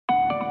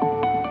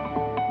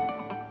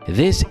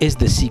This is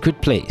The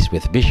Secret Place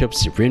with Bishop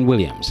Cyprian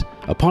Williams,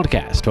 a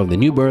podcast from the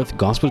New Birth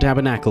Gospel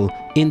Tabernacle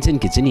in St.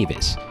 Kitts and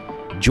Nevis.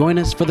 Join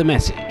us for the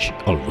message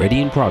already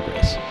in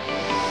progress.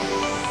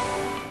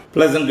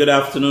 Pleasant good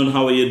afternoon.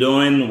 How are you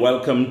doing?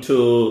 Welcome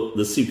to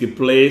The Secret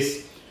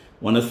Place. I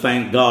want to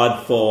thank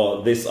God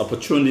for this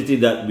opportunity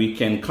that we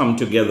can come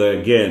together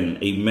again.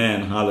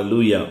 Amen.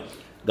 Hallelujah.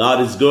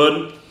 God is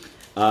good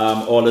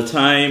all the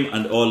time,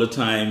 and all the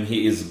time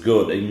He is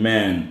good.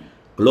 Amen.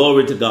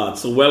 Glory to God.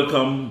 So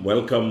welcome.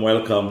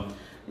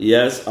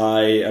 Yes,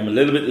 I am a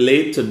little bit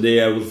late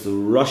today. I was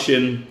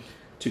rushing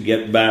to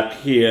get back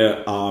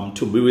here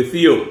to be with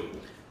you.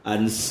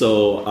 And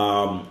so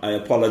I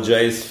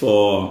apologize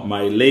for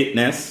my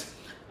lateness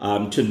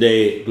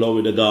today.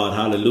 Glory to God.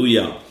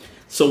 Hallelujah.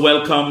 So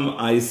welcome.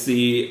 I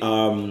see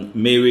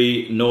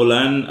Mary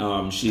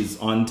Nolan. She's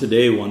on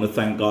today. I want to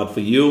thank God for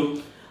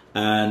you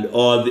and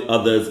all the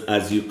others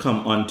as you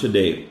come on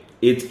today.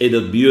 It's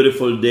a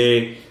beautiful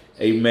day.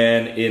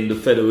 Amen. In the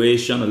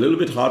Federation, a little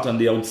bit hot on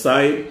the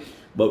outside,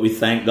 but we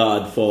thank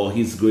God for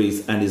His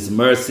grace and His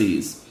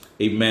mercies.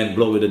 Amen.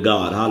 Glory to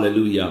God.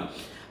 Hallelujah.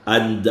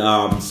 And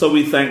so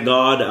we thank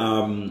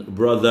God,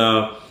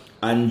 Brother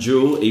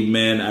Andrew.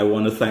 Amen. I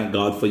want to thank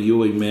God for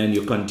you. Amen.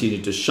 You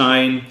continue to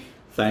shine.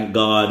 Thank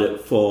God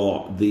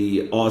for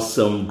the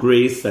awesome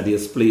grace that He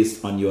has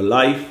placed on your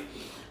life.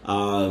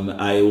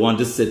 I want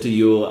to say to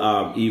you,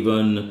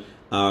 even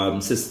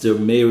Sister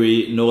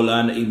Mary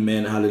Nolan,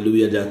 amen,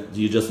 hallelujah, that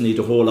you just need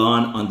to hold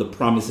on the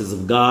promises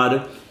of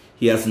God.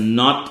 He has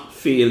not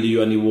failed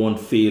you and He won't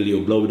fail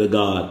you. Glory to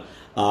God.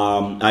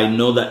 I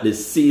know that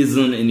this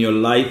season in your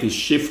life is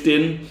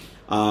shifting,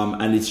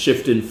 and it's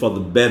shifting for the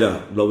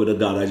better. Glory to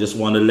God. I just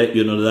want to let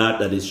you know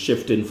that it's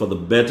shifting for the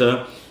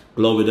better.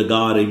 Glory to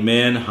God.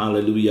 Amen.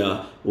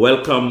 Hallelujah.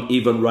 Welcome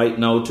even right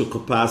now to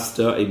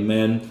Co-Pastor.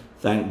 Amen.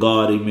 Thank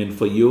God. Amen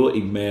for you.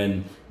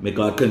 Amen. May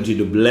God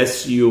continue to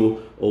bless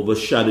you,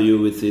 overshadow you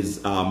with His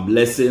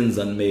blessings,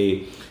 and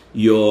may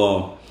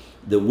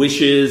the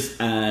wishes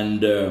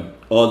and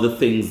all the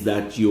things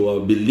that you are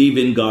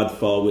believing God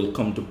for will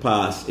come to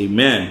pass.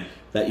 Amen.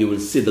 That you will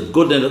see the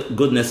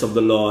goodness of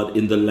the Lord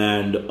in the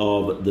land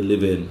of the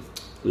living.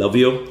 Love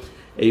you.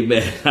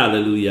 Amen.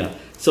 Hallelujah.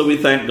 So we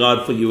thank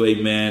God for you.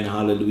 Amen.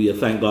 Hallelujah.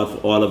 Thank God for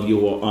all of you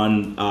who are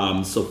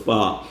on so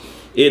far.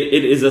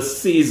 It is a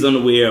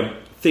season where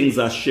things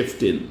are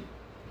shifting.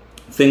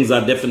 Things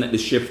are definitely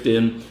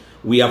shifting.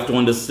 We have to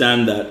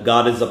understand that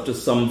God is up to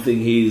something.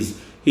 He's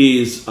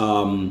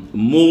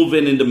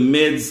moving in the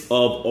midst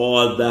of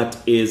all that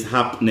is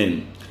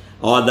happening.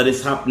 All that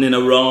is happening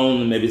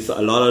around. Maybe it's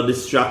a lot of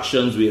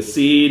distractions. We are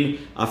seeing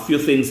a few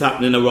things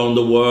happening around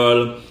the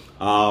world.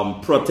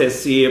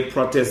 Protests here,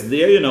 protests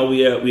there. You know,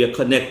 we are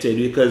connected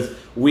because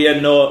we are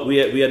not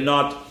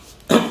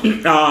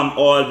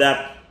all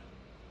that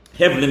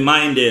heavily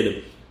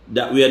minded,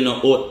 that we are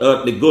not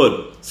earthly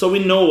good. So we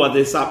know what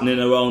is happening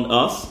around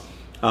us.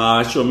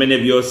 I'm sure many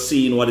of you are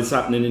seeing what is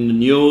happening in the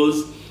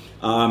news.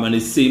 And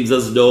it seems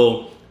as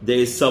though there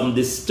is some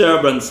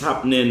disturbance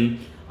happening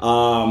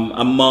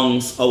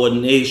amongst our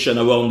nation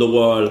around the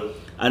world.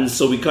 And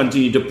so we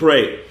continue to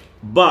pray.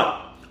 But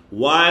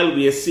while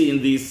we are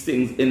seeing these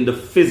things in the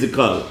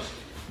physical,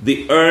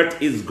 the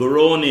earth is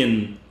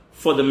groaning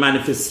for the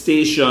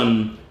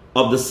manifestation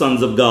of the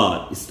sons of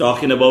God. It's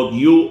talking about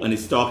you and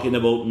it's talking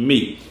about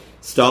me.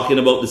 It's talking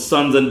about the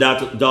sons and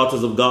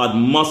daughters of God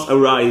must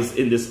arise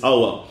in this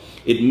hour.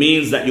 It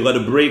means that you got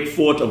to break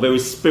forth of every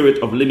spirit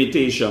of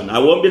limitation. I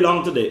won't be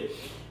long today.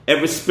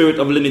 Every spirit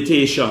of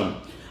limitation,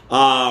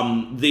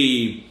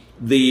 everything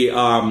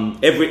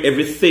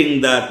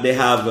that they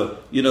have,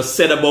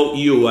 said about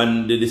you,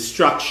 and the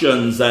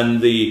distractions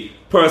and the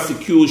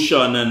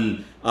persecution,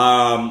 and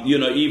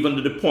even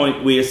to the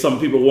point where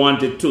some people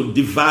wanted to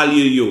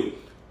devalue you.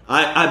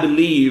 I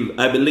believe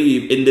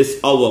in this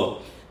hour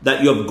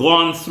that you have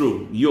gone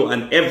through, you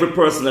and every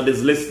person that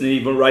is listening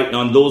even right now,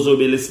 and those who will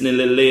be listening a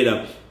little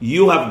later,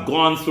 you have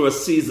gone through a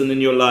season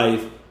in your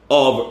life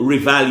of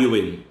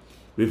revaluation.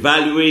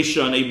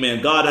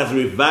 Amen. God has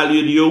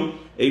revalued you.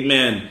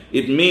 Amen.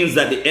 It means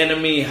that the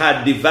enemy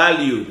had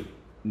devalued,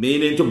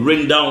 meaning to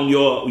bring down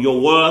your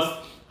worth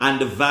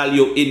and the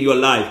value in your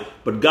life.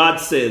 But God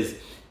says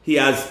He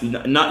has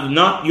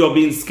not you're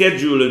being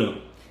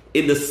scheduled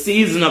in the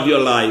season of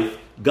your life.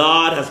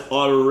 God has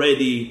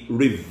already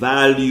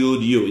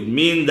revalued you. It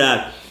means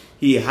that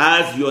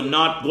you're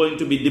not going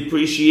to be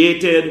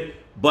depreciated,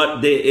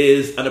 but there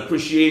is an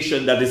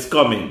appreciation that is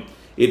coming.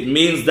 It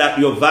means that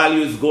your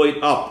value is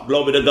going up.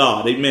 Glory to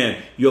God. Amen.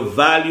 Your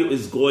value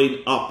is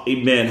going up.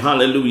 Amen.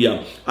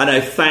 Hallelujah. And I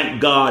thank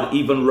God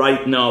even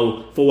right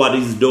now for what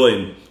He's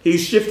doing.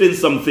 He's shifting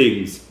some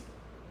things.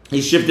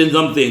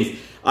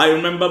 I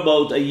remember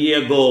about a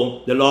year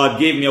ago, the Lord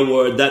gave me a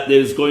word that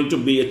there's going to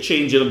be a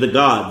changing of the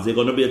guards. There's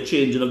going to be a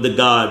changing of the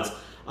guards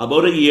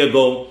about a year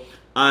ago.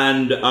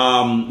 And,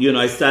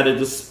 I started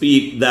to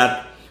speak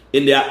that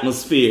in the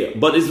atmosphere.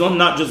 But it's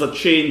not just a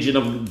changing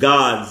of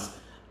guards,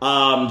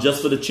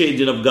 just for the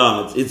changing of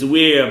guards. It's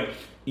where,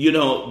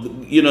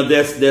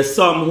 there's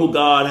some who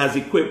God has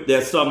equipped.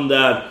 There's some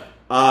that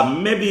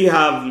maybe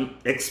have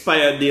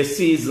expired their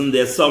season.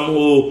 There's some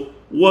who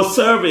were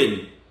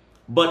serving,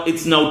 but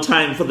it's now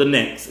time for the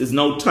next. It's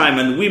now time,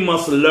 and we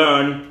must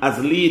learn as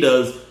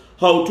leaders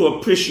how to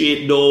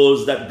appreciate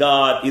those that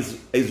God is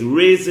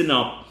raising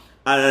up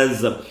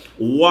as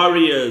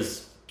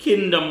warriors,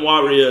 kingdom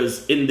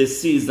warriors in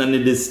this season,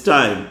 in this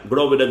time.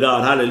 Glory to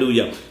God.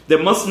 Hallelujah.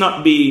 There must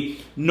not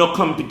be no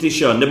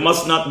competition. There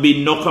must not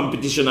be no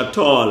competition at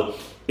all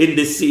in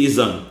this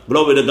season.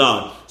 Glory to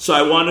God. So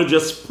I want to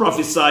just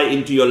prophesy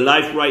into your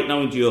life right now,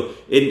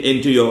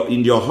 into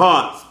your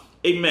hearts.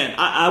 Amen.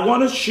 I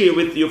want to share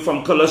with you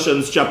from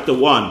Colossians chapter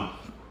 1.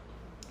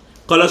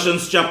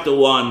 Colossians chapter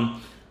 1.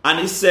 And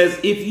it says,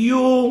 if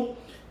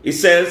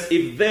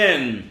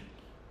then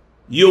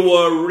you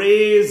were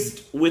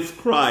raised with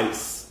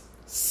Christ,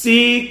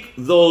 seek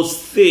those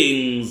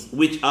things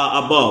which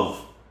are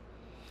above,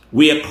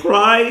 where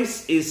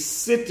Christ is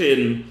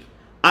sitting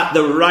at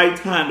the right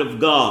hand of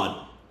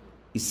God.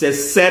 He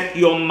says, set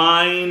your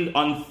mind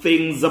on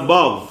things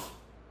above,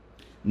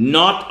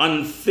 not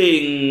on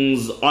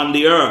things on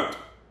the earth.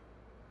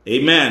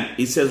 Amen.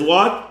 He says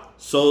what?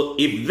 So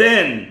if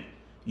then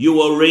you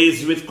were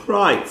raised with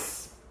Christ,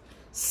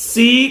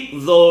 seek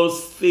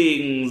those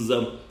things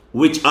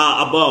which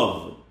are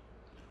above,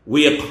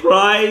 where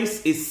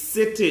Christ is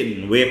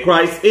sitting, where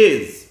Christ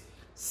is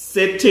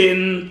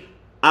sitting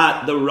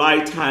at the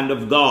right hand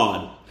of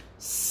God.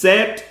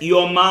 Set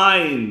your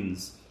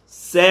minds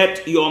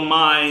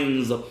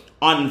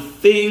on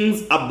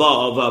things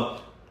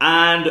above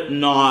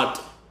and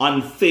not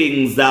on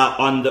things that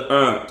are on the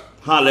earth.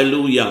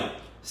 Hallelujah.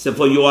 So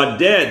for you are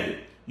dead.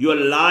 Your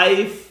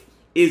life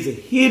is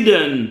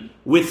hidden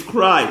with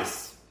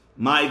Christ.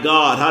 My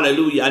God.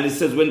 Hallelujah. And it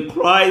says when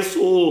Christ,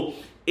 who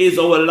is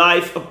our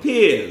life,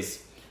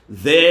 appears,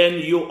 then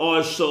you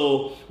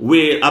also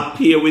will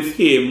appear with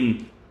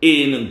him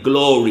in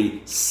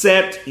glory.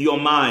 Set your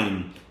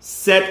mind.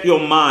 Set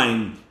your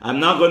mind. I'm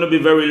not going to be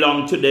very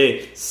long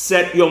today.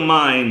 Set your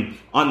mind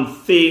on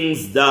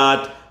things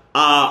that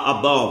are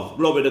above.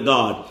 Glory to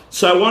God.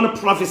 So I want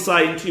to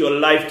prophesy into your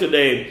life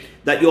today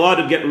that you ought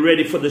to get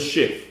ready for the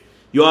shift.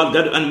 You ought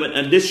to,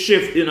 and this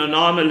shift,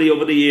 normally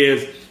over the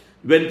years,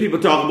 when people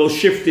talk about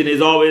shifting,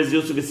 it always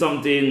used to be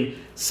something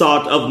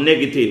sort of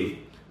negative.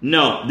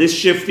 No, this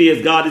shift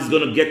here, God is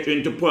going to get you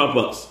into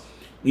purpose.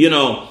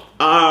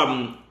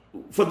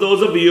 For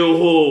those of you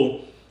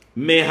who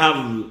may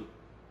have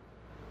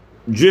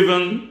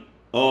driven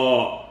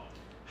or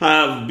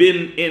have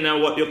been in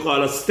what you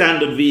call a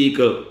standard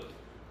vehicle,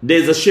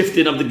 there's a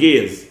shifting of the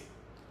gears.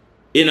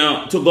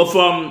 To go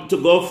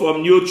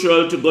from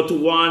neutral to go to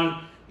one,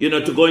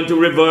 to go into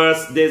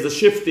reverse, there's a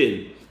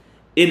shifting.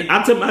 In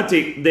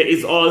automatic, there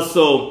is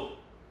also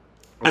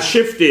a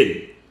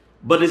shifting,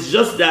 but it's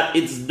just that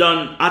it's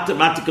done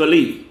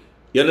automatically.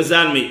 You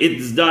understand me?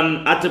 It's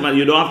done automatically.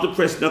 You don't have to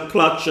press the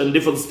clutch and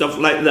different stuff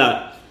like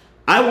that.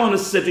 I want to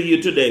say to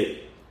you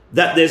today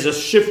that there's a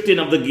shifting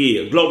of the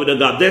gear. Glory to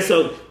God.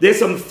 There's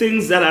some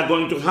things that are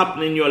going to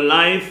happen in your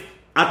life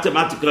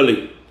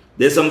automatically.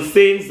 There's some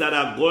things that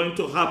are going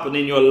to happen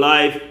in your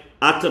life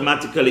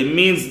automatically. It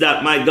means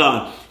that, my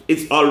God,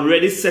 it's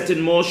already set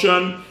in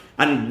motion,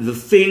 and the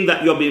thing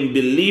that you've been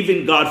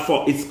believing God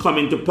for is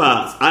coming to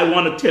pass. I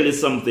want to tell you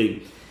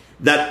something,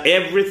 that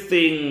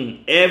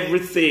everything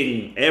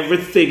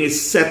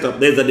is set up.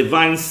 There's a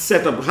divine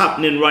setup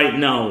happening right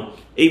now.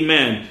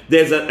 Amen.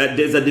 There's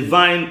a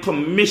divine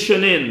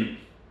commissioning,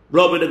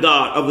 glory to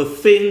God, of the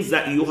things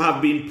that you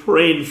have been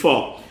praying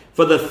for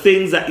the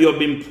things that you have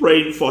been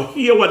praying for.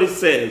 Hear what it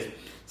says.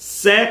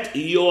 Set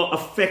your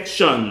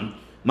affection,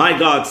 my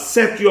God,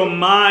 set your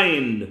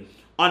mind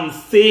on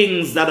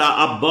things that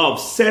are above.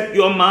 Set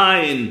your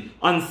mind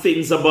on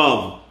things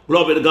above.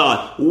 Glory to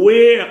God.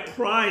 Where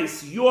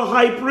Christ, your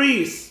high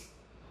priest.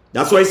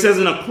 That's why it says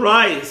in a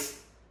Christ,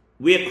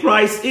 where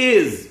Christ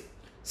is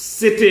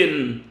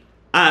sitting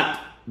at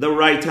the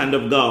right hand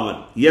of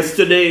God.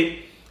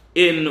 Yesterday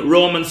in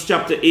Romans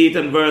chapter 8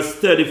 and verse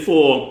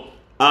 34,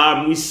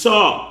 we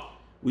saw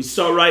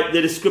right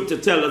there, the scripture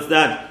tells us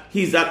that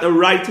he's at the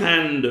right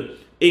hand,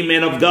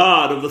 amen, of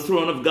God, of the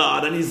throne of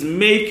God, and he's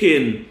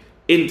making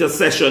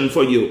intercession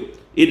for you.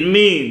 It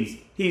means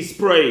he's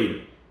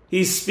praying,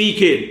 he's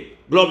speaking,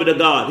 glory to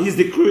God. He's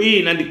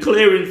decreeing and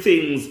declaring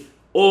things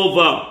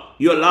over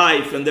your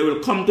life, and they will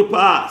come to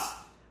pass.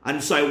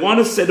 And so I want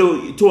to say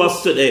to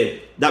us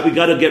today that we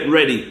got to get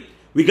ready.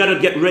 We got to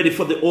get ready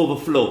for the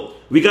overflow.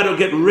 We got to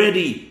get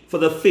ready for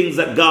the things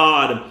that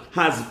God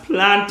has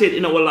planted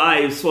in our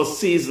lives for a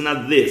season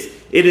as this.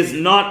 It is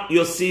not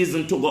your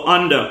season to go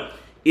under.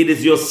 It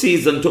is your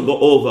season to go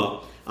over.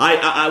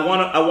 I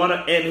want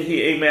to end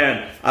here.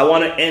 Amen. I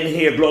want to end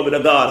here. Glory to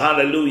God.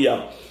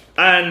 Hallelujah.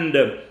 And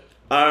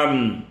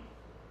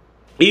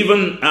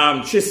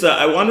Chisa,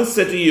 I want to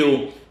say to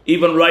you,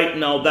 even right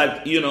now,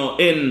 that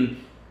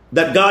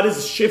that God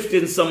is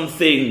shifting some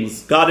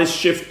things. God is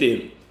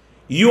shifting.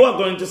 You are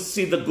going to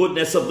see the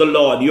goodness of the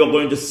Lord. You are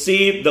going to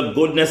see the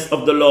goodness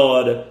of the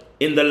Lord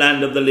in the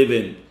land of the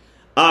living.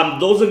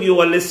 Those of you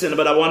who are listening,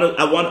 but I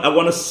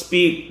want to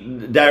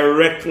speak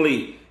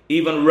directly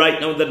even right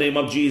now in the name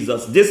of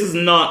Jesus. This is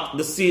not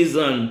the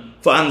season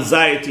for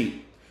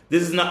anxiety.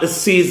 This is not the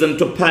season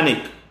to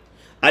panic.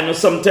 I know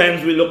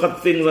sometimes we look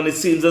at things and it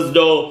seems as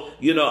though,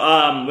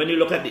 when you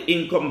look at the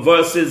income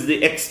versus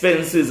the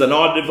expenses and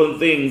all different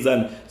things,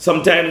 and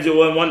sometimes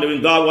you're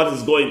wondering, God, what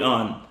is going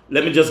on?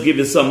 Let me just give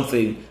you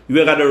something.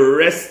 You got to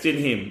rest in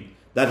Him,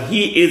 that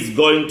He is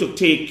going to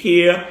take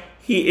care.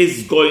 He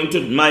is going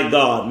to, my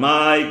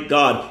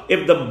God,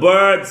 if the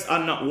birds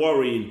are not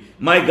worrying,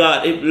 my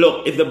God,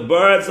 if the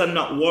birds are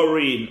not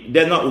worrying,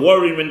 they're not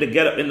worrying when they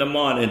get up in the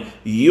morning,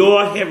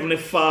 your Heavenly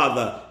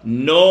Father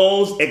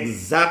knows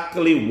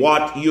exactly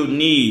what you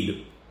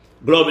need.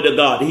 Glory to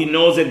God. He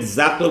knows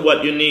exactly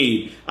what you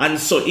need. And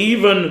so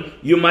even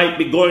you might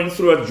be going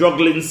through a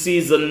juggling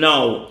season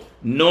now,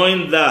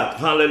 knowing that,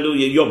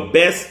 hallelujah, your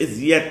best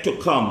is yet to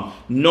come.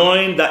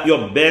 Knowing that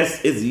your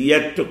best is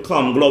yet to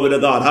come. Glory to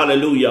God.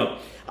 Hallelujah.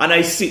 And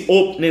I see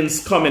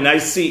openings coming. I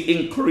see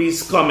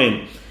increase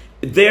coming.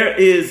 There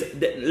is,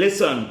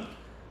 listen,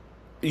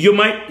 you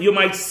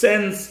might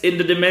sense in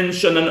the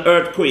dimension an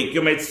earthquake.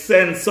 You might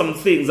sense some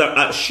things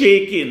are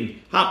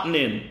shaking,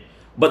 happening.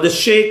 But the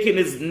shaking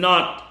is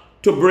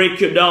not to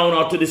break you down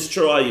or to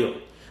destroy you.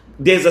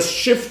 There's a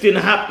shifting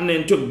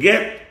happening to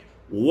get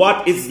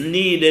what is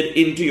needed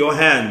into your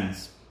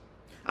hands.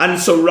 And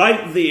so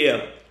right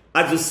there,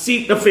 as you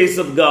seek the face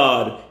of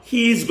God,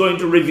 He's going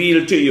to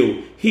reveal to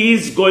you.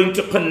 He's going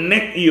to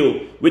connect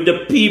you with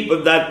the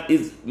people that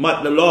is,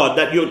 the Lord,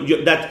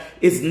 that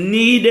is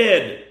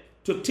needed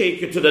to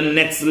take you to the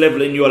next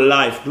level in your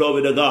life.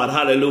 Glory to God.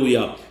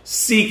 Hallelujah.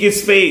 Seek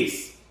His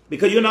face,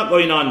 because you're not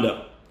going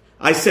under.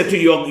 I said to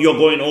you, you're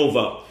going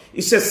over.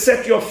 He says,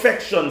 set your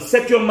affection,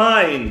 set your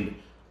mind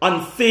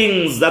on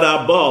things that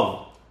are above.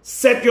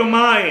 Set your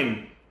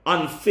mind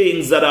on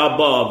things that are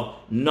above,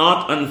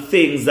 not on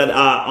things that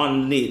are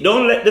underneath.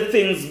 Don't let the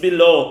things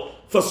below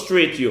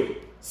frustrate you.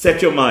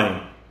 Set your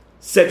mind.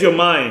 Set your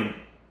mind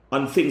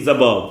on things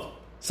above.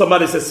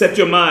 Somebody says, set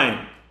your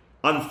mind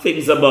on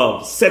things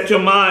above. Set your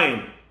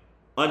mind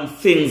on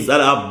things that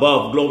are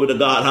above. Glory to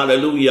God.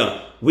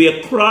 Hallelujah.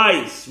 Where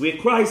Christ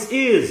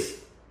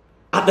is,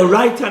 at the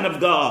right hand of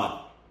God.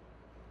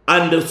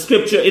 And the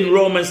scripture in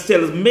Romans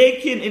tells,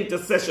 making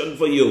intercession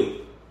for you.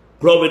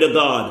 Glory to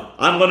God.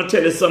 I'm going to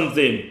tell you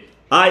something.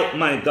 I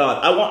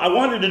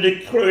wanted to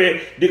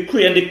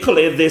decree and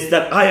declare this,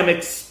 that I am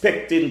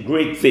expecting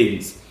great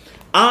things.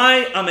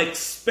 I am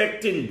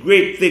expecting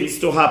great things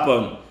to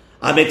happen.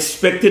 I'm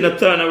expecting a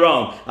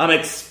turnaround. I'm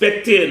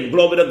expecting,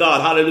 glory to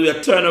God, hallelujah,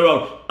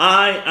 turnaround.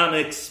 I am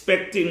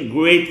expecting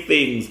great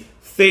things.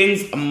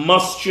 Things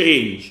must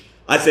change.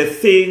 I said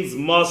things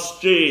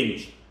must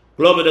change.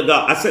 Glory to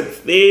God. I said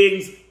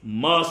things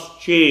must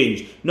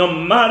change. No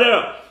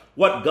matter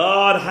what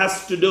God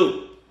has to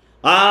do.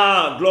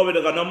 Glory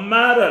to God. No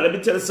matter, let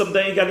me tell you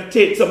something, you got to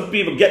take some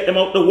people, get them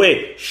out the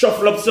way,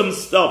 shuffle up some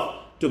stuff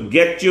to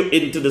get you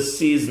into the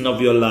season of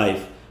your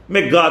life.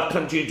 May God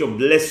continue to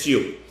bless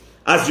you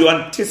as you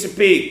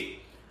anticipate,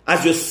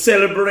 as you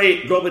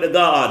celebrate, glory to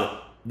God,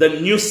 the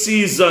new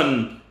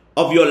season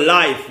of your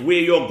life, where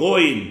you're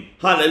going.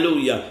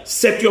 Hallelujah.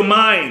 Set your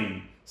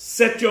mind.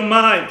 Set your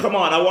mind. Come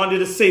on, I want you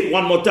to say it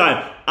one more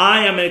time.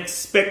 I am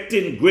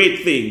expecting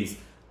great things.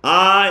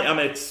 I am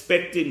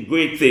expecting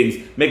great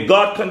things. May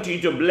God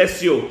continue to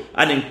bless you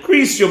and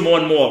increase you more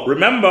and more.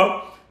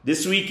 Remember,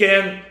 this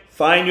weekend,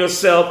 find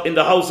yourself in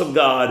the house of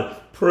God.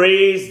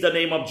 Praise the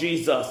name of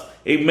Jesus.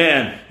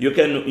 Amen. You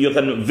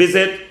can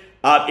visit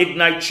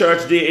Ignite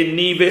Church there in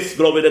Nevis.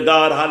 Glory to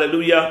God.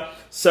 Hallelujah.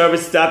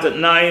 Service starts at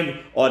 9,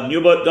 or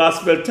New Birth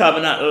Gospel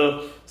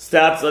Tabernacle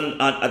starts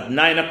at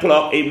 9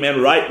 o'clock.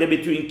 Amen. Right there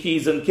between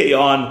Keys and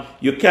Keon.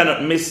 You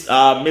cannot miss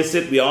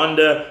it. We are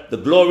under the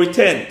glory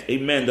tent.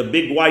 Amen. The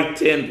big white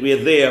tent. We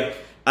are there.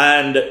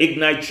 And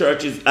Ignite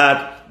Church is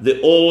at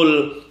the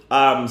old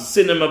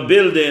cinema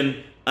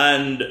building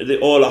and the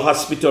old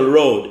hospital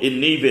road in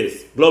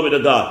Nevis. Glory to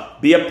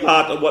God. Be a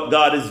part of what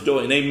God is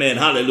doing. Amen.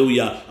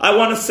 Hallelujah. I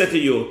want to say to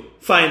you,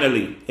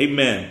 finally,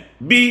 amen,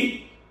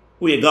 be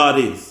where God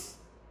is.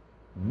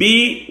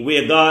 Be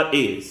where God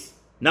is.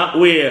 Not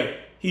where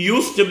He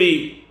used to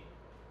be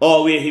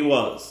or where He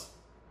was,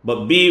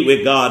 but be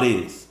where God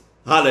is.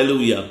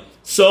 Hallelujah.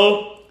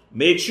 So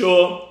make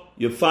sure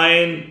you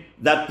find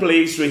that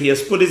place where He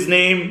has put His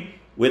name,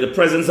 where the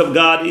presence of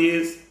God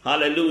is.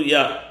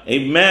 Hallelujah.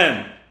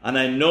 Amen. And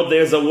I know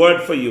there's a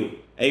word for you.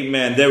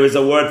 Amen. There is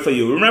a word for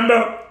you.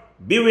 Remember,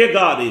 be where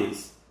God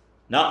is,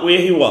 not where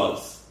He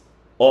was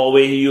or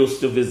where He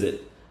used to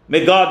visit.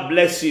 May God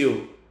bless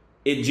you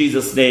in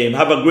Jesus' name.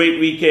 Have a great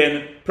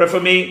weekend. Pray for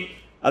me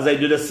as I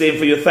do the same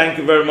for you. Thank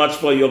you very much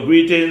for your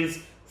greetings.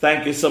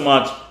 Thank you so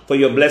much for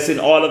your blessing,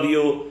 all of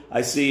you.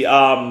 I see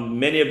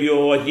many of you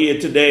who are here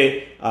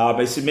today.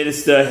 I see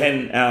Minister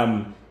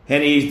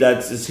Henny that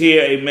is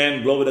here.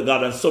 Amen. Glory to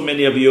God. And so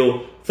many of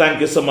you,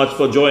 thank you so much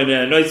for joining.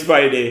 I know it's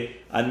Friday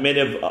and many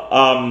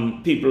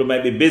of people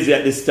might be busy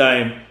at this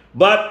time.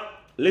 But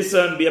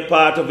listen, be a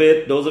part of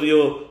it. Those of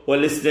you who are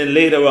listening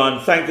later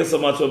on, thank you so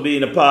much for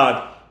being a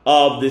part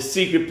of the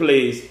secret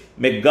place.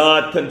 May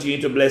God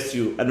continue to bless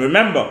you. And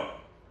remember,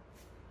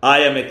 I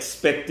am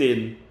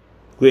expecting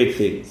great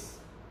things.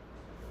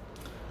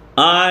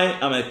 I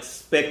am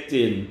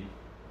expecting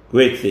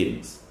great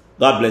things.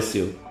 God bless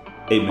you.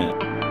 Amen.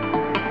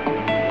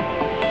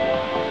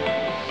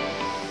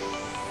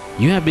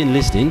 You have been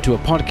listening to a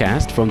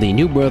podcast from the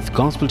New Birth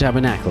Gospel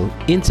Tabernacle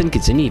in St.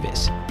 Kitts and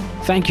Nevis.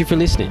 Thank you for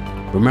listening.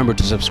 Remember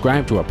to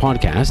subscribe to our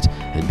podcast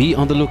and be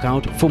on the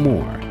lookout for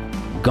more.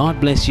 God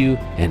bless you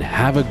and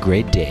have a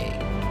great day.